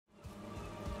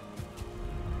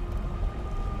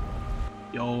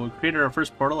Yo, we created our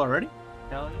first portal already?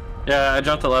 Hell Yeah, I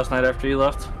jumped it last night after you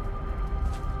left.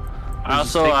 I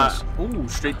also, ooh,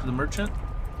 straight to the merchant?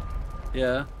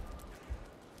 yeah.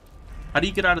 How do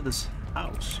you get out of this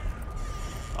house?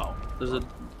 Oh, There's a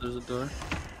door.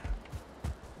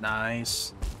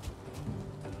 Nice.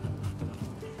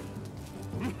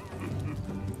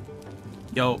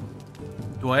 Yo,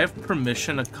 do I have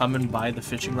permission to come and buy the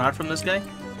fishing rod from this guy?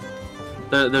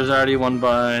 There's already one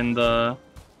behind the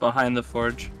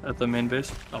forge at the main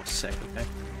base. Oh, sick. Okay.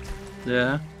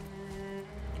 Yeah.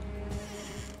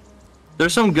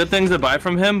 There's some good things to buy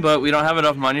from him, but we don't have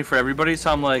enough money for everybody,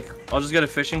 so I'm like, I'll just get a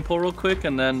fishing pole real quick,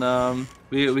 and then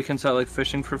we can start like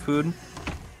fishing for food.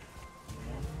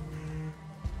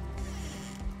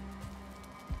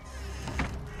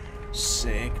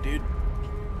 Sick, dude.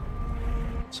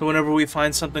 So whenever we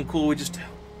find something cool, we just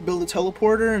build a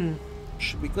teleporter and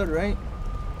should be good, right?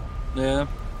 Yeah.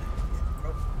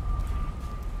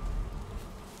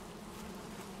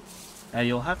 Yeah,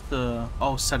 you'll have to...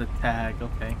 Oh, set a tag.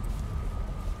 Okay.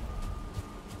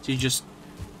 So you just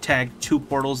tag 2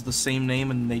 portals the same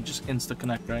name and they just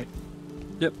insta-connect, right?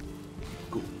 Yep.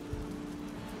 Cool.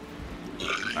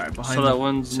 Alright, behind So that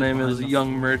one's name is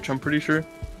Young Merch, I'm pretty sure.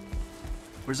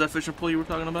 Where's that fishing pole you were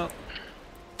talking about?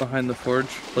 Behind the forge.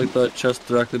 Like the chest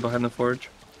directly behind the forge.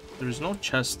 There's no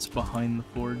chests behind the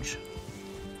forge.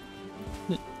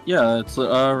 Yeah, it's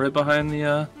right behind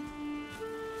the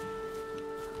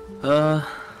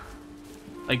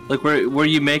like where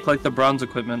you make like the bronze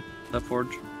equipment, that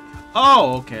forge.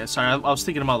 Oh, okay. Sorry, I was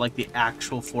thinking about like the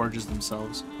actual forges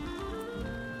themselves.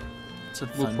 It's a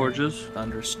What forges?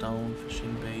 Thunderstone,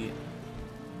 fishing bait.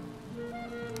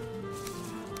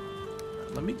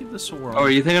 Let me give this a whirl. Oh, are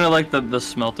you thinking of like the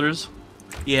smelters?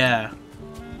 Yeah.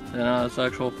 Yeah, it's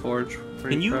actual forge.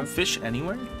 Can you fish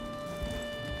anywhere?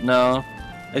 No.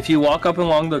 If you walk up and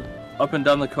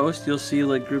down the coast, you'll see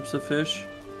like groups of fish.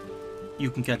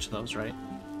 You can catch those, right?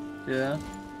 Yeah.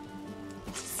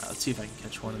 Let's see if I can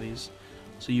catch one of these.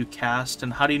 So you cast,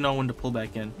 and how do you know when to pull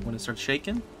back in? When it starts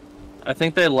shaking? I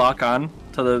think they lock on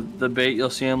to the bait. You'll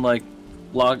see them like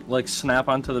snap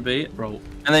onto the bait. Bro.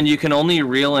 And then you can only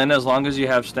reel in as long as you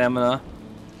have stamina.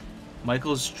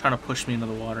 Michael's trying to push me into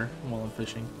the water while I'm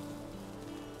fishing.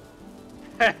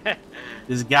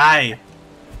 This guy.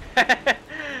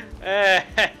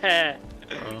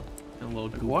 Bro,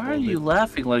 why are you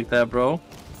laughing like that, bro?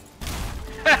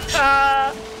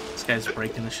 This guy's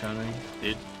breaking the shot,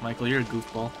 dude. Michael, you're a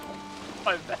goofball.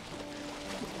 My bad.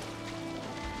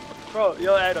 Bro,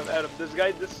 yo, Adam, this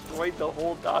guy destroyed the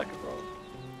whole dock,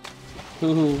 bro.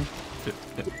 Ooh.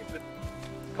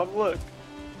 Come look.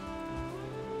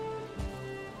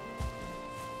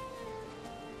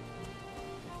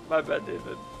 My bad,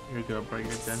 David. You're good, bro. You're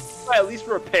good. At least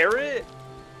repair it.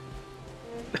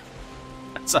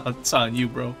 It's on you,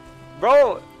 bro.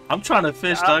 Bro! I'm trying to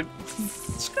fish, dog.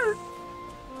 Skirt.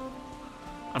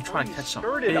 I'm trying to catch some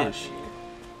fish.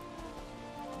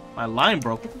 My line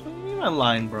broke. What do you mean my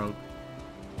line broke?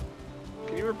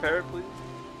 Can you repair it, please?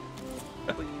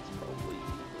 Please, bro.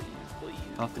 Please.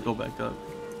 I'll have to go back up.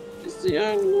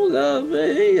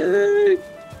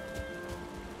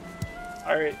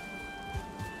 Alright.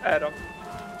 Adam.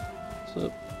 What's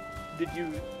up?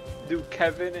 Do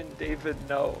Kevin and David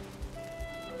know?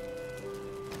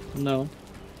 No.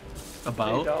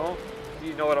 About? They don't? Do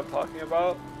you know what I'm talking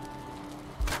about?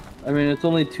 I mean, it's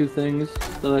only 2 things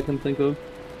that I can think of.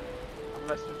 I'm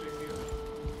messaging you.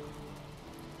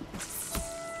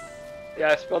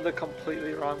 Yeah, I spelled it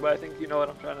completely wrong, but I think you know what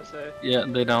I'm trying to say. Yeah,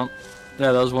 they don't.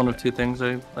 Yeah, that was one of 2 things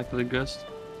that could guessed.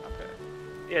 Okay.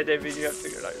 Yeah, David, you have to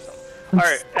figure it out yourself.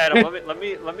 Alright, Adam, let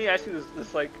me ask you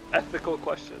this like ethical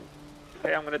question.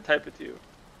 Okay, I'm gonna type it to you.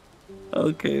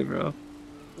 Okay, bro.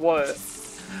 What?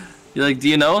 You're like, do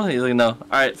you know? He's like, no.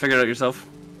 Alright, figure it out yourself.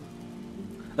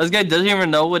 This guy doesn't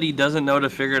even know what he doesn't know to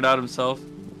figure it out himself.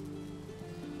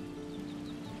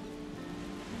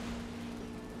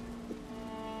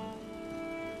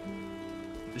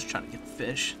 Just trying to get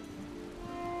fish.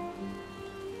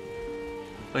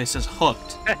 Oh, it says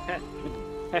hooked.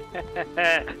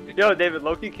 Yo, David,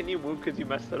 Loki, can you move because you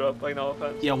messed it up? Like, no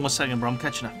offense. Yeah, 1 second, bro. I'm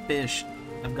catching a fish.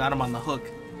 I've got him on the hook.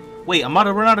 Wait, I'm about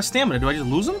to run out of stamina. Do I just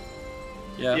lose him?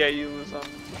 Yeah. Yeah, you lose them.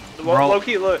 Bro,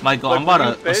 Loki, look. Michael, look, I'm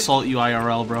about to assault you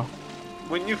IRL, bro.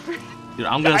 When you Dude,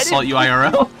 I'm gonna assault you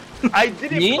IRL. I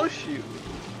didn't Me? push you.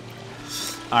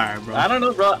 Alright, bro. I don't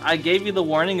know, bro. I gave you the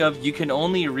warning of you can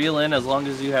only reel in as long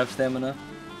as you have stamina.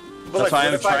 But That's why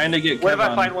I'm trying to get What if I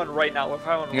Kev find on. one right now? What if I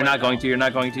find one You're right not going now? to, you're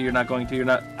not going to, you're not going to, you're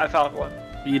not. I found one.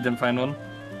 You didn't find one.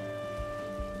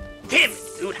 Damn it,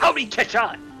 dude. Help me catch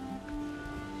on.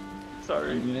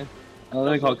 Sorry. Oh,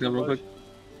 let me call Kev real quick.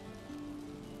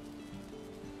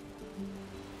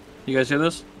 You guys hear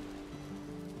this?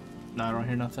 No, I don't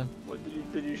hear nothing. What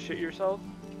did you shit yourself?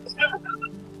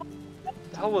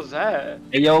 The hell was that?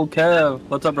 Hey, yo, Kev.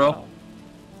 What's up, bro? Oh.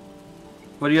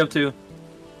 What are you up to?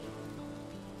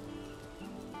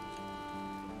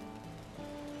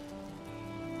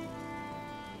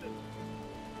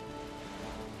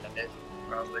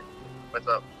 Probably. What's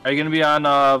up? Are you gonna be on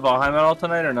Valheim at all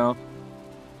tonight or no?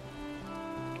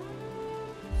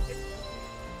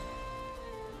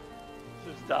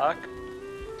 This is Doc.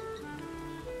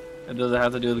 It does it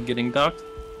have to do with getting docked?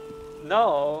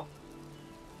 No.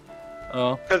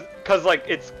 Oh. Cause like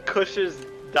it's Cush's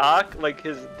doc, like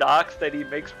his docs that he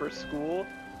makes for school.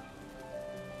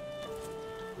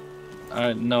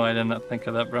 No, I did not think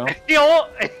of that, bro.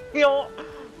 Yo.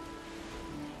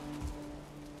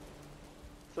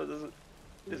 So does it?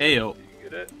 Ayo.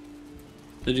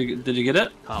 Did you get it? Did you get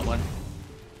it? Caught one.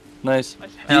 Nice.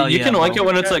 Hell You yeah, can like bro. it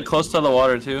when it's like close to the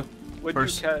water too. What'd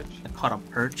First- you catch? I caught a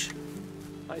perch.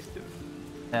 Nice dude.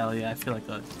 Hell yeah, I feel like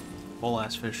a whole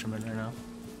ass fisherman right now.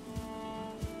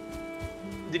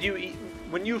 Did you eat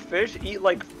when you fish? Eat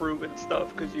like fruit and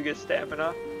stuff, cause you get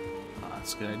stamina.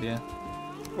 That's a good idea.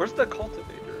 Where's the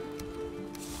cultivator?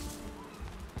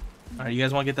 Alright, you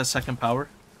guys want to get that second power?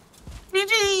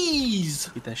 GG's!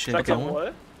 Get that shit Second going?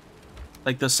 what?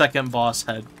 Like the second boss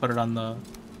head. Put it on the...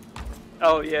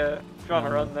 Oh yeah. If you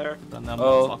wanna run there. On that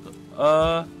Oh,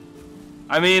 motherfucker.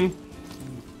 I mean,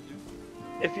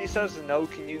 If he says no,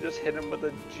 can you just hit him with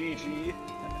a GG?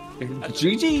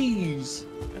 GG's!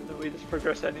 And then we just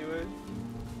progress anyway.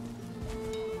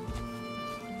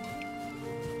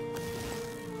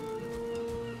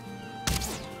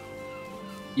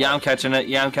 Yeah, I'm catching it.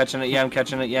 Yeah, I'm catching it. Yeah, I'm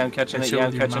catching it. Yeah, I'm catching it. Catch it Yeah, I'm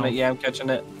with your catching it. mouth. Yeah, I'm catching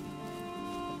it.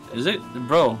 Is it,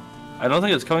 bro? I don't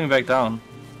think it's coming back down.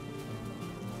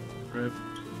 Rip.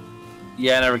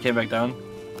 Yeah, it never came back down.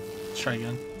 Let's try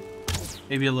again.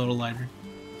 Maybe a little lighter.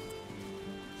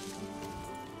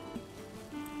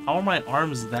 How are my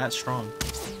arms that strong?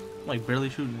 I'm like barely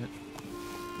shooting it.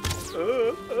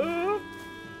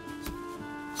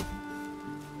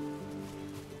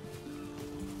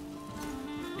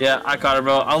 Yeah, I caught it,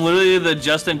 bro. I'm literally the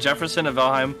Justin Jefferson of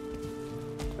Valheim.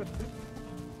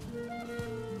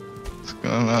 What's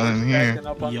going on in here? Stacking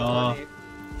up on the Yeah. money. Yo,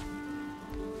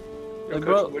 Hey,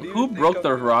 bro, Coach, what do you who think broke of-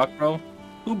 the rock, bro?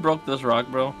 Who broke this rock,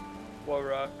 bro? What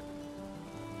rock?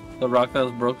 The rock that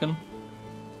was broken?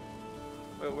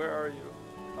 Wait, where are you?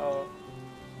 Oh.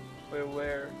 Wait,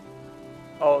 where?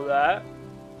 Oh, that?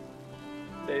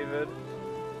 David.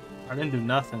 I didn't do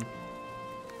nothing.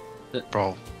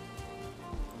 Bro,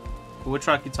 Which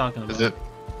rock you talking about?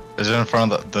 is it in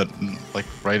front of the like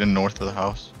right in north of the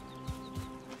house?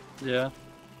 Yeah.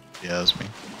 Yeah, that's me.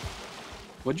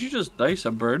 Would you just dice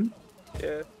a bird?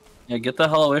 Yeah. Yeah, get the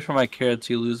hell away from my carrots,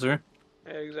 you loser.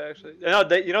 Yeah, exactly. No,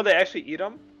 you know they actually eat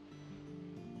them?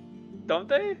 Don't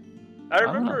they? I don't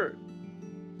know. remember.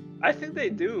 I think they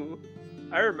do.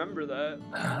 I remember that.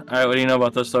 Alright, what do you know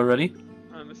about this already?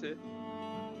 Let me see.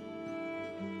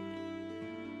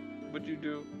 What'd you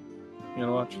do? You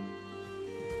gotta watch.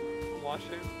 I'm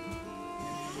watching.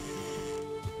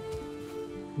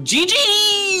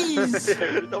 GG's!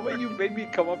 The way you made me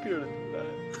come up here to do that.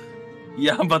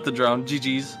 Yeah, I'm about to drown.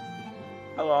 GG's.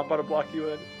 Hello, I'm about to block you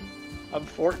in. I'm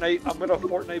gonna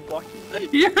Fortnite block you in.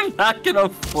 You're not gonna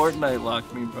Fortnite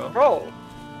lock me, bro. Bro,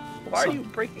 why are you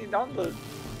breaking down the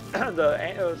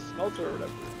the smelter or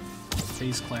whatever?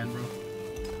 FaZe Clan, bro.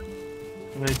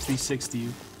 I'm gonna 360 you.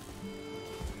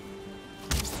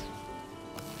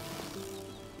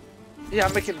 Yeah,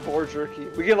 I'm making boar jerky.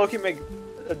 We can look make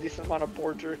a decent amount of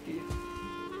boar jerky.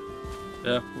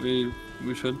 Yeah, we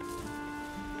should.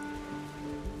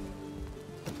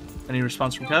 Any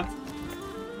response from Kev?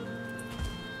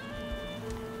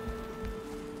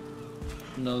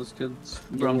 No, this kid's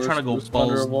the Bro, I'm trying to go worst responder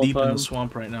balls of all deep in time. the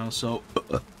swamp right now, so...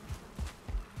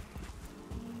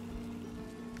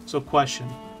 So question.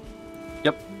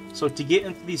 Yep. So to get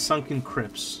into these sunken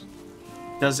crypts,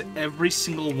 does every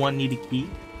single one need a key?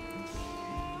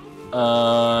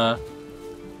 No.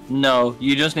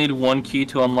 You just need one key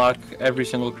to unlock every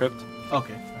single crypt.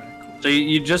 Okay, alright, cool. So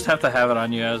you just have to have it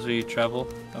on you as we travel.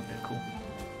 Okay, cool.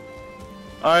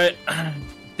 Alright,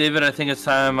 David, I think it's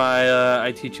time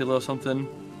I teach you a little something.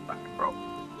 Bro.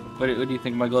 What do you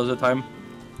think, Michael? Is it time?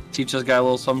 Teach this guy a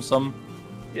little some.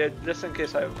 Yeah, just in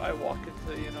case I walk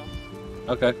into, you know.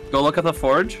 Okay, go look at the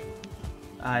forge.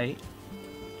 I'm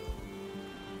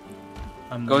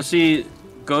Go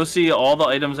there. see all the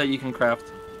items that you can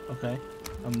craft Okay,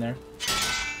 I'm there.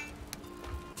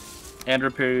 and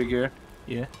repair your gear.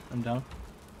 Yeah, I'm down.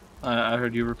 I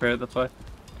heard you repair it. That's why.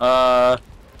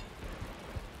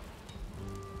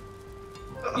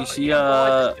 You see,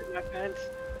 What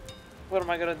am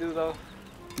I gonna do though?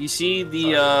 you see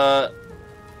the,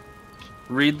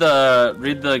 read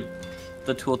the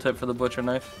tooltip for the butcher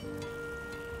knife.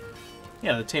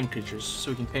 Yeah, the tame creatures,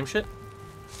 so we can tame shit.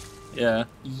 Yeah.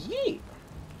 Yeet.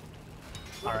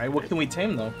 All right, what can we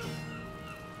tame though?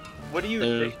 What do you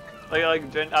think?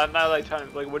 I'm not like trying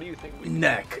to like. What do you think? We can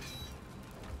Neck.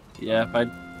 Yeah, if I...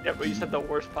 Yeah, but you said the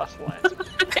worst possible answer.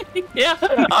 Yeah,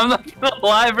 I'm not gonna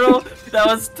lie, bro. That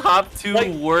was top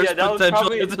 2 worst yeah, that was potential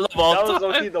probably, answers of all that was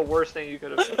time. only the worst thing you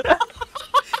could have said.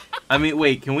 I mean,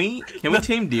 wait, can we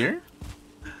tame deer?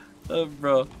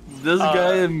 Bro, this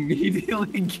guy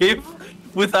immediately gave,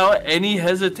 without any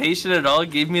hesitation at all,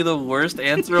 gave me the worst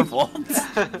answer of all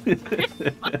time.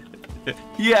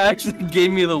 He actually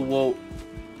gave me the whoa.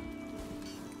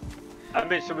 I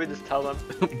mean, should we just tell them?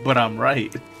 But I'm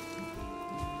right.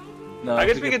 No, I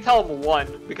guess we can tell him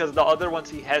one because the other ones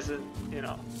he hasn't, you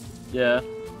know. Yeah. So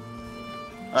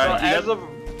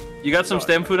Alright, you got some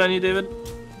stem food on you, David?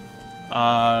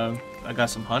 I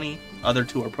got some honey. Other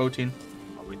 2 are protein.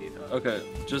 Oh, we need Okay,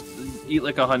 just eat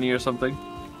like a honey or something.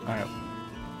 Alright.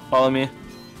 Follow me.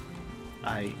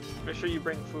 Make sure you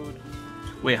bring food.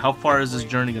 Wait, how far is this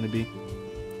journey gonna be?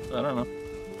 I don't know.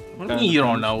 What do you mean you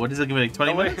don't know? What is it gonna be, like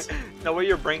 20 minutes? No way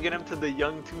you're bringing him to the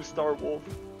young 2-star wolf.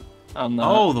 I'm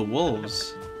not. Oh, the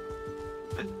wolves.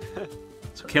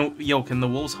 So can the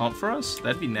wolves hunt for us?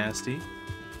 That'd be nasty.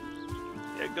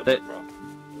 Yeah, good They- luck, bro.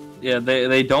 Yeah,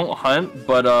 they don't hunt,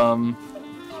 but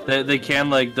they can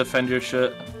like defend your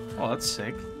shit. Oh, that's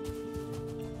sick.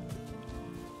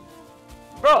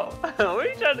 Bro, where are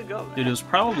you trying to go, man? Dude, it was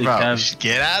probably Bro, Kev. just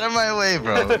get out of my way,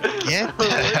 bro. Get the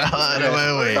hell out of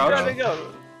my way, Where are you Crouch. trying to bro.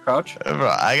 go? Crouch.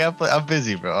 Bro, I'm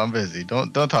busy, bro. I'm busy.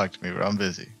 Don't talk to me, bro. I'm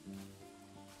busy.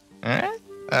 Alright?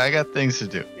 I got things to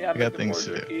do. Yeah, I got making things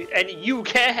more to do. jerky. And you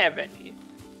can't have any.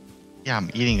 Yeah,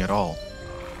 I'm eating it all.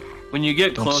 When you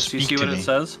get Don't close, you speak see to what it me.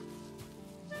 says?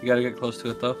 You gotta get close to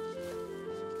it though.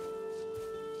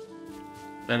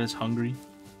 That is hungry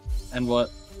And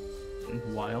what?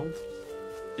 and wild.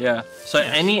 Yeah. So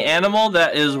any animal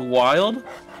that is wild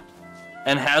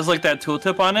and has like that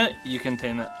tooltip on it, you can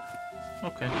tame it.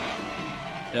 Okay.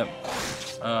 Yep.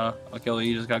 Okay, well,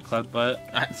 you just got clapped by it.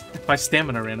 My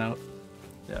stamina ran out.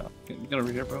 Yeah. Get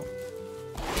over here, bro.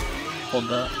 Hold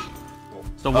that.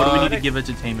 So what do we need to give it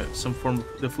to tame it? Some form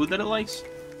of the food that it likes?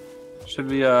 Should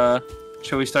we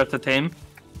start to tame?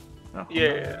 Oh,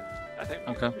 Yeah. I think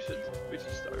Okay. we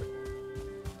should start.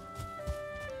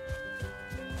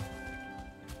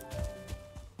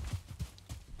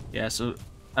 Yeah, so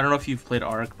I don't know if you've played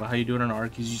Ark, but how you do it on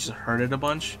Ark is you just herd it a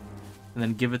bunch and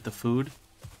then give it the food.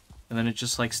 And then it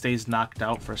just like stays knocked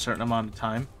out for a certain amount of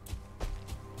time.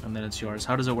 And then it's yours.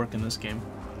 How does it work in this game?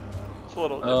 It's a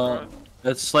little different.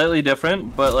 It's slightly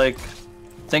different, but like,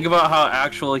 think about how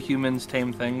actual humans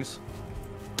tame things.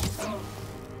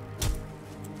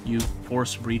 You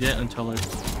force breed it until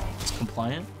it's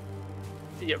compliant?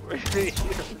 Yeah, you're a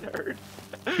nerd.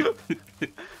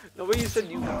 The way you said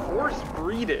you force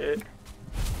breed it.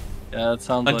 Yeah, it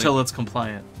sounds Until like... it's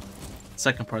compliant.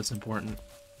 Second part's important.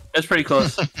 It's pretty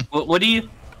close. What do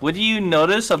you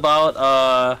notice about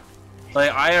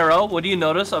like IRL? What do you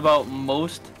notice about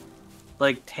most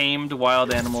like tamed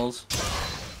wild animals?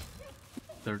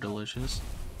 They're delicious.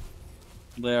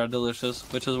 They are delicious,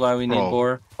 which is why we need Bro.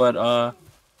 boar. But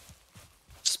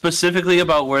specifically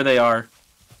about where they are.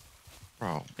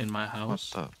 Bro, In my what house.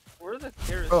 the? Where are the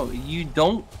carrots? Bro, you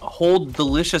don't hold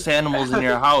delicious animals in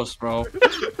your house, bro.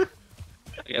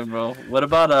 Yeah, bro. What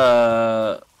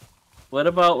about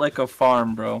like a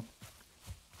farm, bro?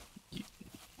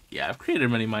 Yeah, I've created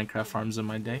many Minecraft farms in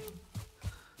my day.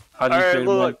 How do you Alright, create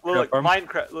look, a look, farm?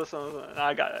 Minecraft. Listen,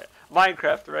 I got it.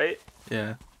 Minecraft, right?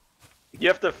 Yeah. You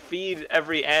have to feed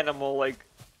every animal like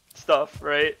stuff,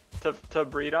 right? To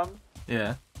breed them,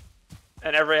 Yeah.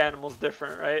 and every animal's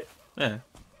different, right? Yeah.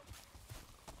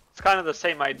 It's kind of the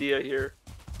same idea here.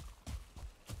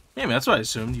 Yeah, I mean, that's what I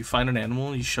assumed. You find an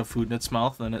animal, you shove food in its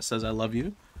mouth, and it says, I love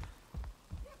you.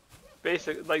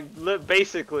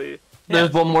 Basically.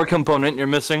 There's one more component you're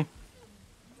missing.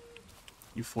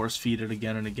 You force feed it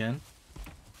again and again.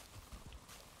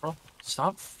 Bro,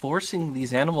 stop forcing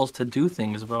these animals to do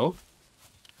things, bro.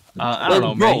 I don't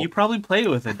know, Bro. man. You probably play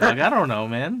with it, Doug. I don't know,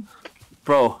 man.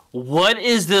 Bro, what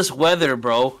is this weather,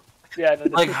 bro? Yeah. No,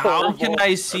 this Like, is how horrible. can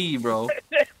I see, bro?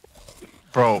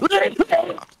 Bro,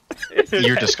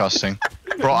 you're disgusting.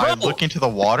 Bro, I look into the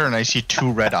water and I see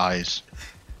 2 red eyes.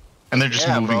 And they're just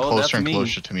Yeah, moving bro, closer that's and me.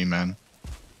 closer to me, man.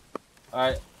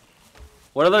 Alright.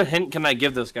 What other hint can I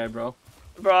give this guy, bro?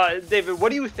 Bro, David, what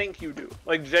do you think you do?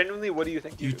 Like, genuinely, what do you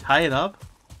think you You do? tie it up?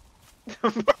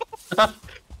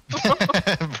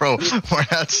 Bro, we're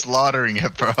not slaughtering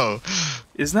it, bro.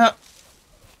 Isn't that...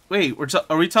 Wait,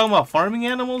 are we talking about farming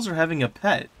animals or having a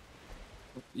pet?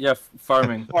 Yeah,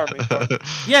 farming. Farming.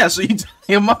 Yeah, so you tie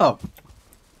him up.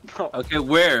 Okay,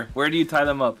 where? Where do you tie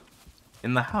them up?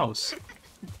 In the house.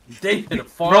 David,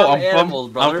 farm Bro, I'm animals,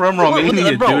 from, brother. I'm from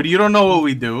Romania, Bro, dude. You don't know what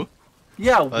we do.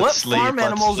 Yeah, Let's what sleep, farm let's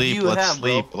animals sleep, do you let's have,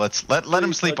 sleep. bro? Let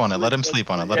him sleep on it. Let him sleep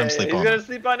on it. Let him sleep He's on gonna it.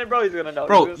 sleep on it, bro. He's gonna know.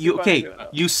 Bro, He's you gonna sleep on it, okay? he's gonna know.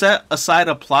 You set aside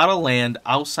a plot of land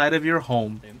outside of your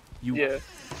home. You Yeah.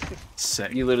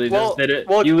 sick. You literally Well- just did it.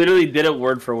 well- you literally did it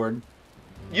word for word.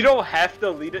 You don't have to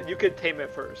lead it. You could tame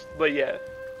it first. But yeah.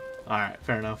 All right,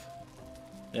 fair enough.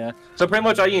 Yeah. So pretty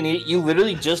much all you need, you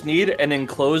literally just need an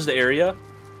enclosed area,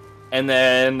 and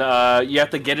then you have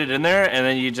to get it in there, and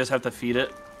then you just have to feed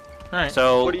it. All right.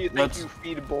 So What do you think let's- you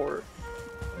feed boar?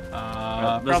 this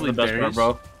Probably is the best berries, part,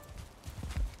 bro.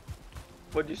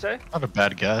 What'd you say? Not a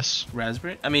bad guess.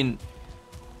 raspberry. I mean,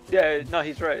 Yeah, no,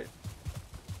 he's right.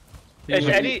 If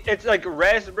any, it's like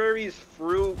raspberries,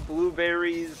 fruit,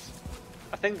 blueberries.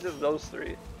 I think just those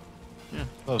three.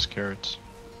 Those carrots.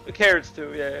 The carrots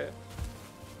too. Yeah. Yeah.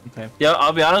 okay. Yeah,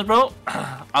 I'll be honest, bro.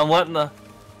 I'm letting the.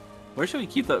 Where should we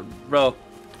keep the bro?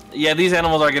 Yeah, these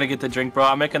animals are gonna get to drink, bro.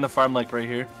 I'm making the farm like right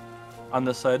here, on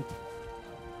this side.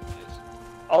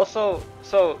 Also,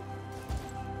 so,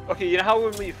 okay, you know how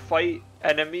when we fight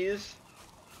enemies,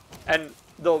 and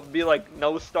they'll be like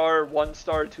no star, 1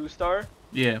 star, 2 star.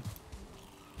 Yeah.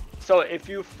 So if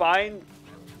you find,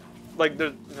 like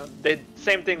the,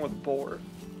 same thing with boar.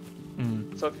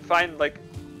 Mm. So if you find like,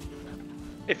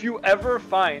 if you ever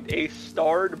find a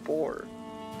starred boar,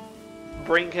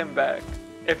 bring him back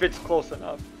if it's close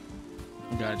enough.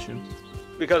 Got you.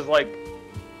 Because like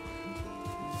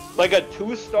a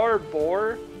 2-star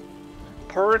boar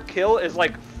per kill is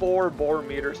like 4 boar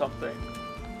meat or something.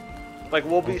 Like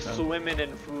we'll be swimming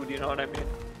in food, you know what I mean?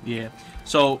 Yeah.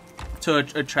 So to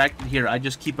attract it here, I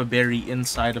just keep a berry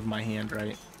inside of my hand,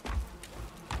 right?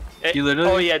 You literally-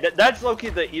 Oh yeah, that's low-key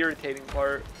the irritating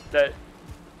part. That,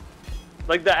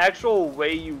 like, the actual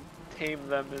way you tame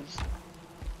them is,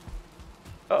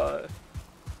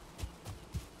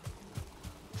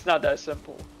 it's not that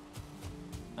simple.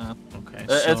 Okay.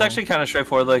 It's so- actually kind of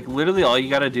straightforward. Like literally, all you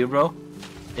gotta do, bro,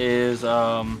 is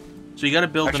So you got to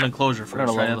build Actually, an enclosure we're first,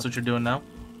 gonna right? level That's what you're doing now.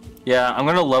 yeah, I'm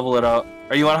gonna level it out.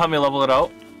 Or you wanna help me level it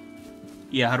out?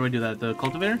 Yeah. How do I do that? The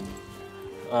cultivator?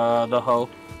 The hoe.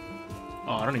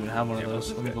 Oh, I don't even have one of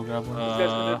those. Let me go grab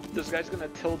one. This guy's gonna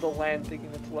till the land thinking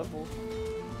it's level.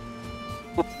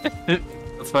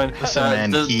 That's fine. Listen, man,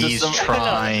 does he's some-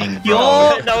 trying, bro.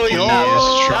 Yo! No, He he's is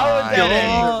not.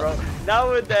 trying. Not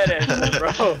with that answer,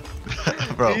 bro.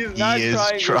 Bro, He's he not is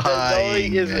trying with that. No, he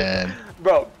trying, isn't. man.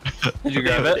 Bro. Did you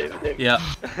grab it? David. Yeah.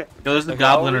 Yo, there's the How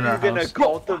goblin in How our are you gonna house.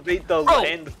 cultivate the Bro,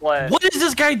 land flat? What is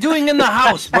this guy doing in the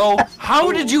house, bro?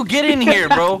 How did you get in here,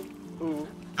 bro? Ooh.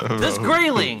 This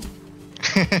grayling.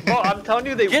 Bro, I'm telling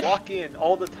you, they Get- walk in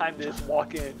all the time. They just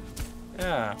walk in.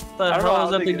 Yeah. What the I don't know hell how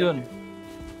is that they thing get doing?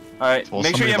 All right. Well,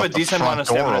 Make sure you have a somebody left the decent amount of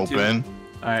front door stamina too. open.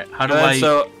 All right. How do And I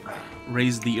so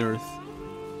raise the earth?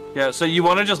 yeah, so you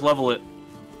want to just level it.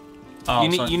 Oh,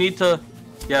 You need to,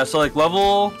 yeah. So like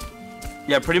level,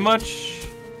 yeah, pretty much,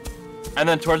 and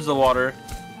then towards the water.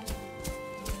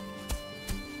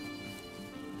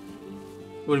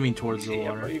 What do you mean towards the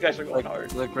Yeah, bro, water? you guys are going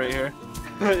hard. Like right here.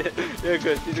 You're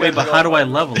good. These Wait, guys but are how do I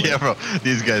going level it? Yeah, bro.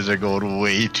 These guys are going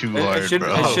way too hard, It should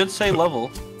bro. it should say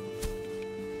level.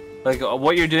 Like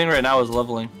what you're doing right now is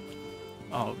leveling.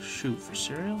 Oh shoot, for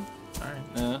cereal? All right.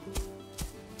 Yeah.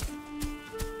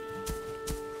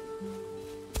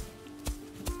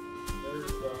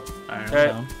 All right. I'm Alright.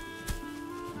 down.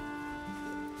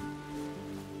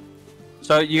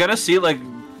 So you gotta see you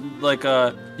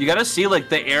gotta see like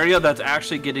the area that's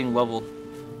actually getting leveled.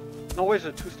 No way, it's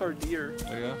a 2-star deer.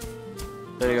 There you go.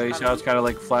 There you go. You see how it's kind of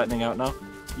like flattening out now?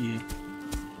 Yeah.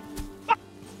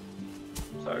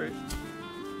 Sorry.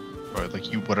 Bro, like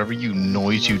whatever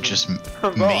noise you just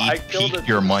Bro, I made killed a peaked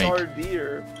your 2-star mic.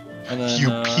 deer. And then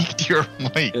You peaked your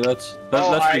mic. yeah, that's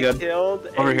Bro, pretty I good. killed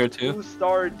Over a here, too.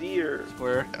 2-star deer.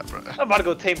 Where? Yeah, bro. I'm about to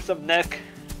go tame some neck.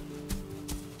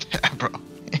 Yeah, bro.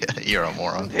 Yeah, you're a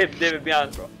moron. David, be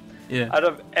honest, bro. Yeah. Out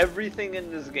of everything in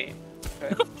this game,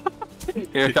 okay?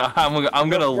 Here, I'm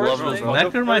gonna The love first this, thing- bro.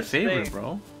 Neck are my first favorite, thing-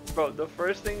 bro. Bro, the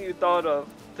first thing you thought of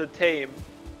to tame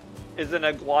is an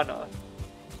iguana.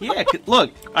 Yeah.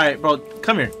 Look. All right, bro.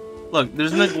 Come here. Look,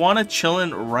 there's an iguana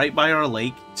chilling right by our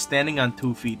lake, standing on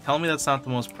 2 feet. Tell me that's not the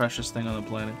most precious thing on the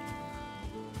planet.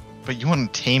 But you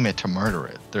want to tame it to murder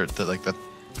it. They're like that.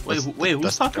 Wait, who's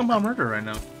that's talking different. about murder right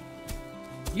now?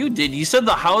 You did. You said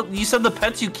the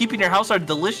pets you keep in your house are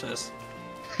delicious.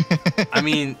 I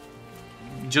mean,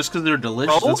 just because they're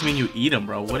delicious Bro? doesn't mean you eat them,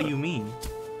 bro. What do you mean?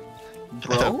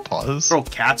 Bro? Pause. Bro,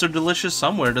 cats are delicious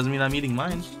somewhere. Doesn't mean I'm eating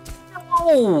mine.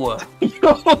 No!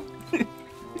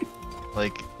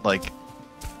 Like,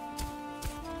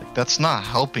 that's not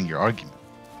helping your argument.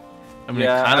 I mean,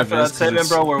 Yeah, it kind after of is. that statement,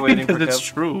 bro, we're waiting for It's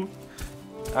Kev. true.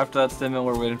 After that statement,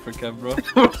 we're waiting for Kev, bro.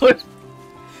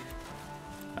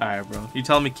 Alright, bro. You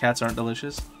telling me cats aren't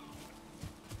delicious?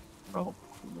 Bro,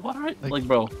 what are like,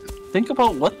 bro? Think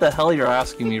about what the hell you're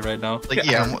asking me right now. Like,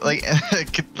 yeah, like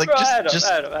Bro,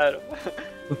 Adam.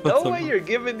 No way you're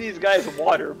giving these guys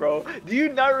water, bro. Do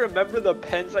you not remember the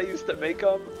pens I used to make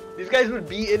them? These guys would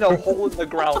be in a hole in the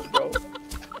ground, bro.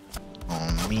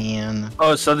 Oh man.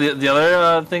 Oh, so the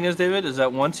other thing is, David, is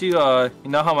that once you you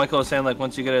know how Michael was saying, like,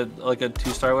 once you get a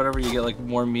 2-star or whatever, you get like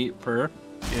more meat per.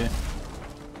 Yeah.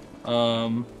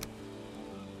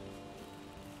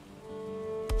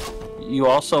 You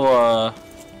also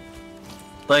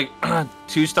like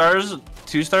 2 stars.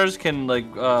 2 stars can like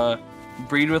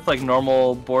breed with like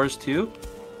normal boars too.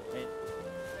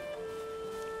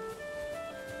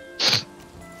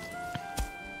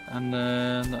 And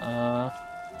then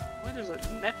Why there's a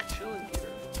neck chilling here?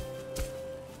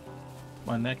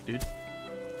 My neck, dude.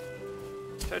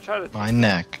 Should I try to? My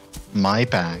neck, my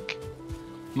back.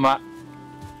 my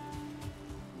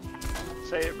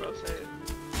Say it, bro. Say it.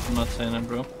 I'm not saying it,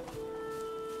 bro.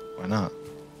 Why not?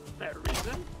 That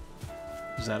reason?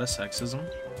 Is that a sexism?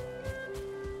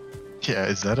 Yeah,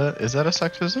 is that a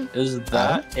sexism? Is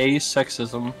that a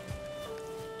sexism?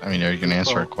 I mean, are you gonna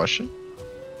answer Oh. a question?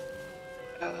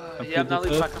 Yeah, I'm not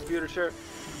leaving my computer show.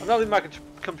 I'm not leaving my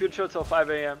computer show till 5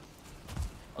 a.m.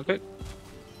 Okay.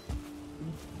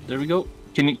 There we go.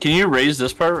 Can you raise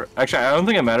this part? Actually, I don't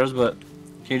think it matters, but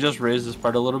can you just raise this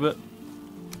part a little bit?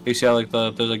 You see how like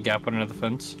there's a gap under the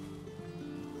fence?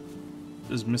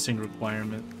 There's missing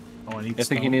requirement. Oh, I need I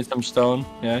think you stone. need some stone.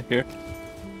 Yeah, here.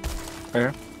 Right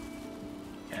here.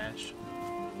 Cash.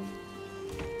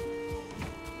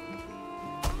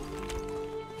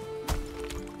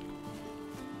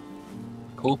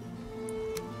 Cool.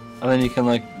 And then you can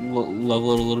like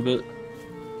level it a little bit.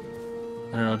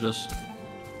 I don't know, just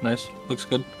nice. Looks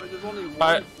good. But there's only one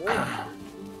Alright. floor.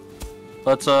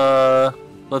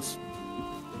 Let's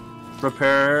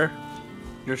repair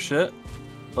your shit.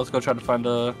 Let's go try to find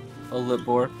a lit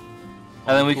boar.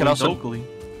 And then we can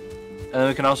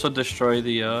also destroy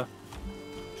the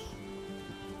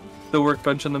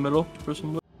workbench in the middle for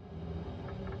some.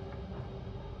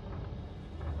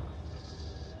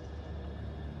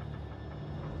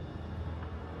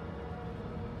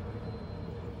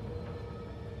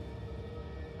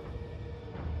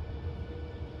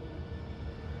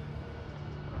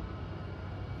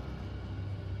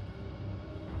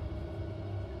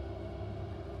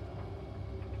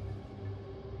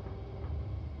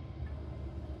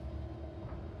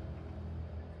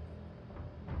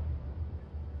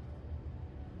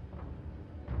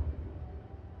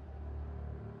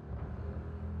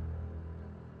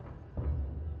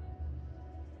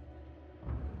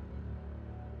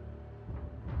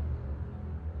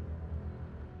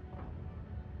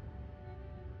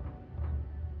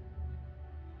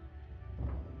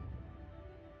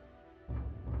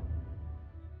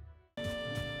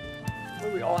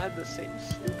 Wait, we all had the same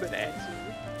stupid answer.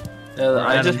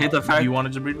 I just hate the fact. You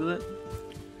wanted to breed with it?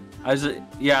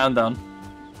 Yeah, I'm down.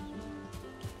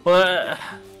 But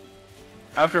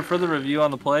after further review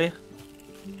on the play,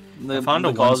 the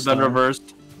call's been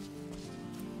reversed.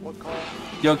 What call?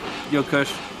 Yo,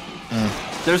 Kush.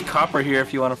 There's copper here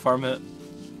if you want to farm it.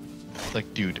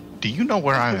 Like, dude, do you know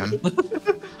where I am?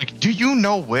 Like, do you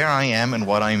know where I am and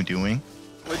what I'm doing?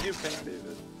 What did you ping,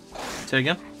 David? Say it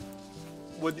again.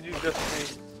 What did you just ping?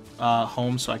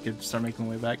 Home, so I could start making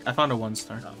my way back. I found a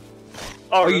 1-star.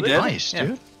 Oh, you really? did? Nice, Yeah.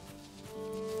 dude.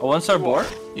 A 1-star boar?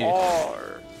 Yeah.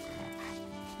 Are.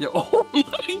 Yeah. Oh my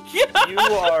god. You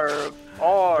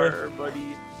are,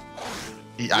 buddy.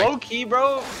 Low key,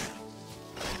 bro.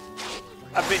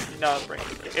 I mean, no, bring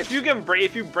it back. If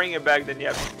you bring it back, then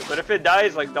yeah. But if it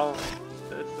dies, like, don't.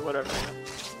 It's whatever.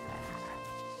 It's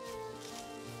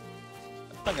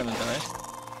not gonna die.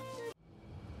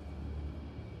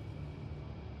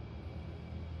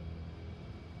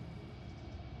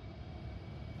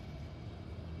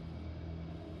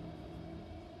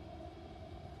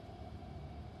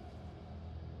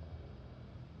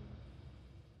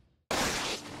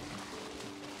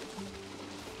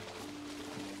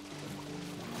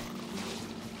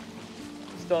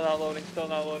 Still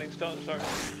not loading, sorry.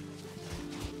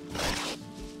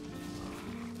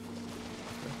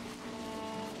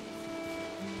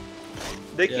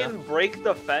 They can break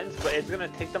the fence, but it's gonna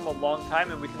take them a long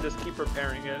time and we can just keep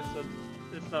repairing it. So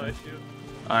It's no issue.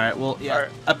 Alright, well, yeah.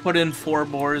 Alright. I put in 4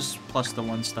 boars plus the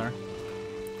 1 star.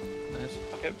 Nice.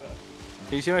 Okay, but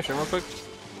Can you see my stream real quick?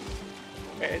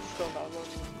 okay, it's still not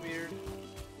looking weird.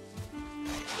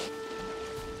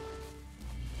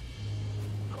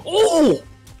 Oh!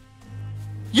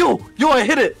 Yo, I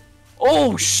hit it!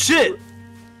 Oh shit!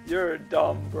 You're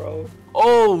dumb, bro.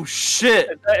 Oh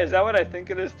shit! Is that what I think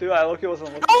it is too? I look, it wasn't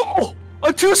looking. Oh! A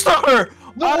 2-star!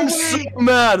 No I'm way! so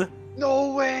mad!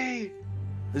 No way!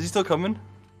 Is he still coming?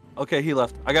 Okay, he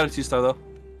left. I got a 2-star though.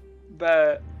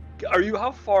 But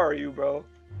how far are you, bro?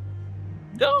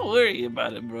 Don't worry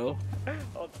about it, bro.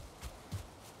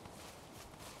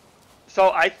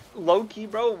 So low key,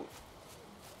 bro.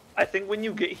 I think when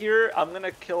you get here, I'm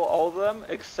gonna kill all of them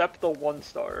except the 1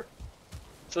 star.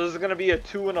 So there's gonna be a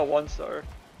 2 and a 1 star.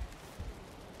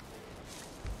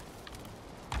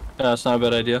 Yeah, that's not a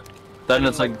bad idea. Then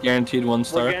it's like guaranteed 1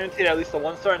 star. We're guaranteed at least a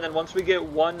 1 star, and then once we get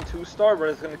 1 2-star,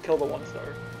 we're just gonna kill the 1 star.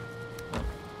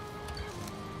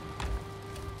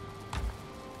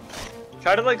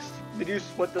 Try to did you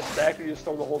split the stack or you just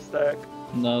throw the whole stack?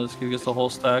 No, this kid gets the whole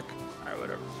stack. Alright,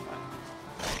 whatever,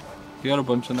 it's fine. You got a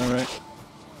bunch in there, right?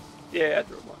 Yeah, I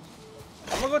threw a bunch.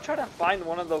 I'm gonna go try to find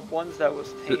one of the ones that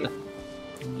was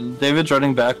tamed. David's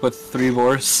running back with 3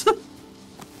 boars.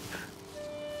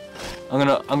 I'm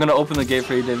gonna open the gate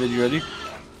for you, David. You ready?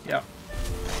 Yeah.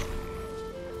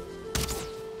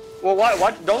 Well,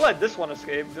 why? Don't let this one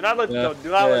escape. Do not let let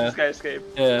this guy escape.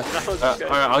 Yeah. Do not let this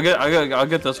guy Alright, I'll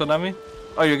get this one on me.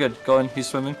 Oh, you're good. Go in. He's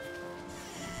swimming.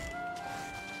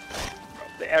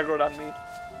 They aggroed on me.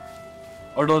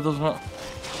 Or no, it doesn't.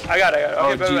 I got it. Okay,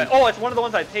 Oh, bet. Oh, it's one of the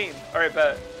ones I tamed. Alright,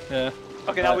 bet. Yeah.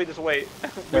 Okay, now we just wait.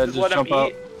 We Yeah, just let him jump out.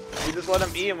 eat. We just let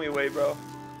him eat and we wait, bro.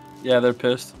 Yeah, they're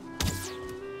pissed.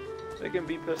 They can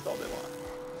be pissed all they want.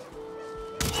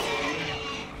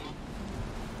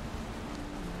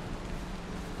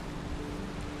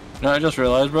 You know, I just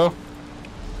realized, bro.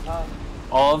 Um,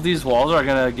 All of these walls are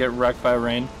gonna get wrecked by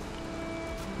rain.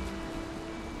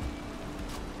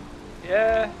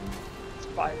 yeah, it's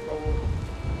fine, bro.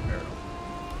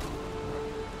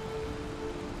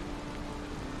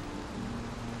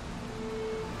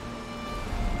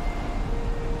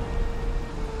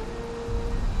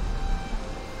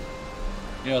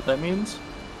 You know what that means?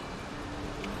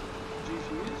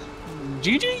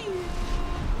 GG's. GG!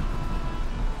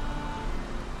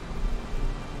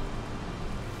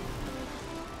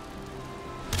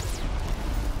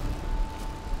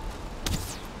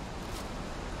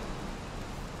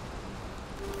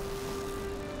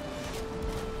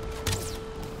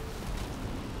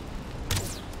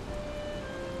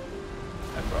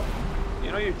 Hey, bro.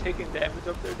 You know you're taking damage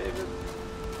up there, David?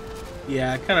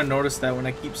 Yeah, I kind of noticed that when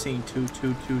I keep seeing 2,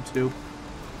 2, 2, 2.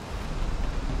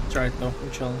 It's alright though,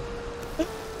 I'm chilling.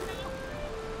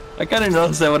 I kind of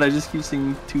noticed that when I just keep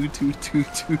seeing 2, 2, 2, 2,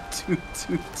 2, 2,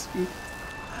 2.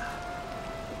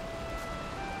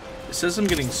 It says I'm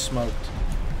getting smoked.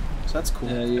 So that's cool.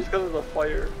 Yeah, It's because of the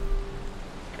fire.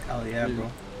 Hell yeah, bro.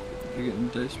 You're getting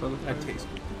diced by the I fire. taste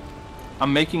it.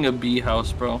 I'm making a bee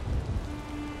house, bro.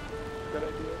 Good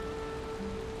idea.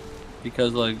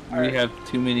 Because, like, we Alright. have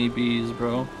too many bees,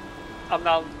 bro. I'm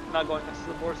not going next to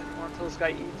the boards anymore until this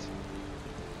guy eats.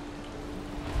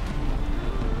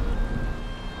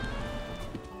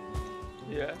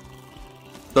 Yeah.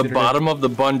 The Did it- bottom of the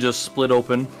bun just split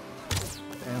open.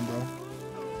 Damn, bro.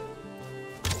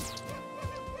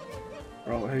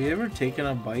 Bro, have you ever taken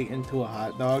a bite into a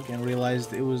hot dog and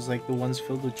realized it was like the ones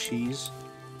filled with cheese?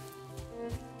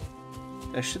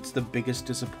 That shit's the biggest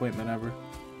disappointment ever.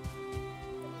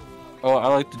 Oh, I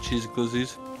like the cheese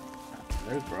glizzies.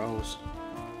 They're gross.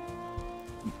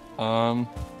 I'm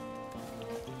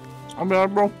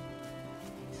bad, bro.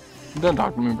 Don't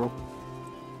talk to me, bro.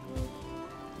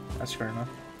 That's fair enough.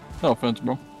 No offense,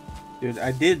 bro. Dude,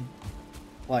 I did,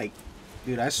 like,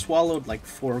 dude, I swallowed like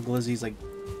 4 glizzies like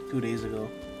 2 days ago.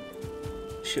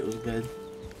 Shit was good.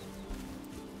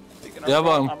 Speaking Yeah, of,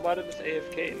 but, I'm about to just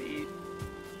AFK and eat.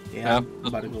 Yeah, I'm that's-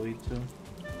 about to go eat too.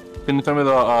 Can you tell me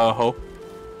the hoe?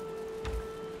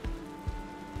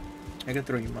 I can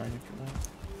throw you mine if you want.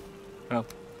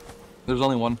 Yeah. There's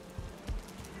only one.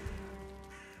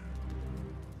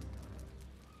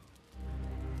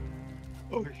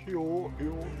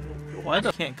 Why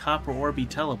the can't copper ore be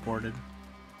teleported?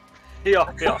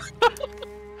 Yeah. Yeah.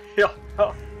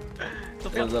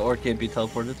 Yeah, the ore can't be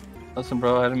teleported. Listen,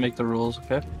 bro, I had to make the rules,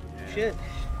 okay? Shit.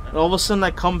 And all of a sudden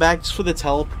I come back just for the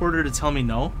teleporter to tell me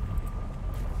no?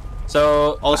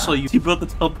 So, Also, you built the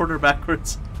teleporter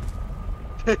backwards.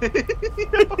 Yeah,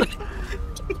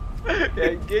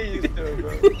 get used to it,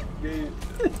 bro. Get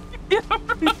used to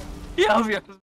it. yeah, I'll be honest.